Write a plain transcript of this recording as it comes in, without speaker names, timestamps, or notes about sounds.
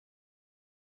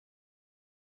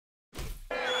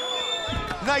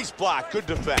Nice block, good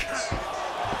defense.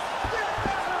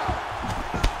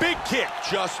 Big kick,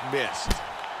 just missed.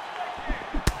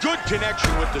 Good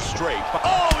connection with the straight.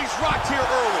 Oh, he's rocked here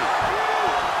early.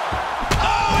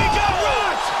 Oh, he got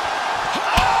rocked!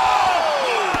 Oh,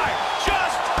 my!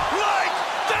 Just like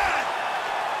that!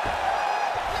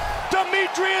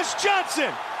 Demetrious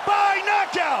Johnson by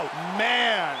knockout!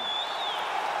 Man.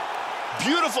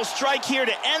 Beautiful strike here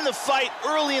to end the fight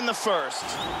early in the first.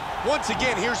 Once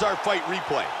again, here's our fight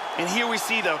replay. And here we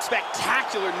see the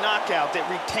spectacular knockout that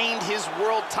retained his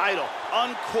world title.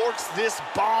 Uncorks this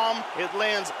bomb, it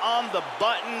lands on the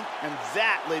button, and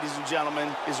that, ladies and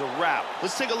gentlemen, is a wrap.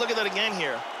 Let's take a look at that again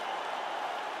here.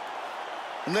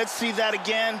 And let's see that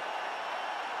again.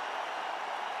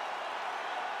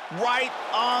 Right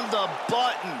on the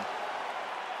button.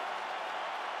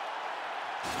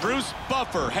 Bruce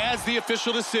Buffer has the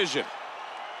official decision.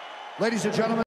 Ladies and gentlemen.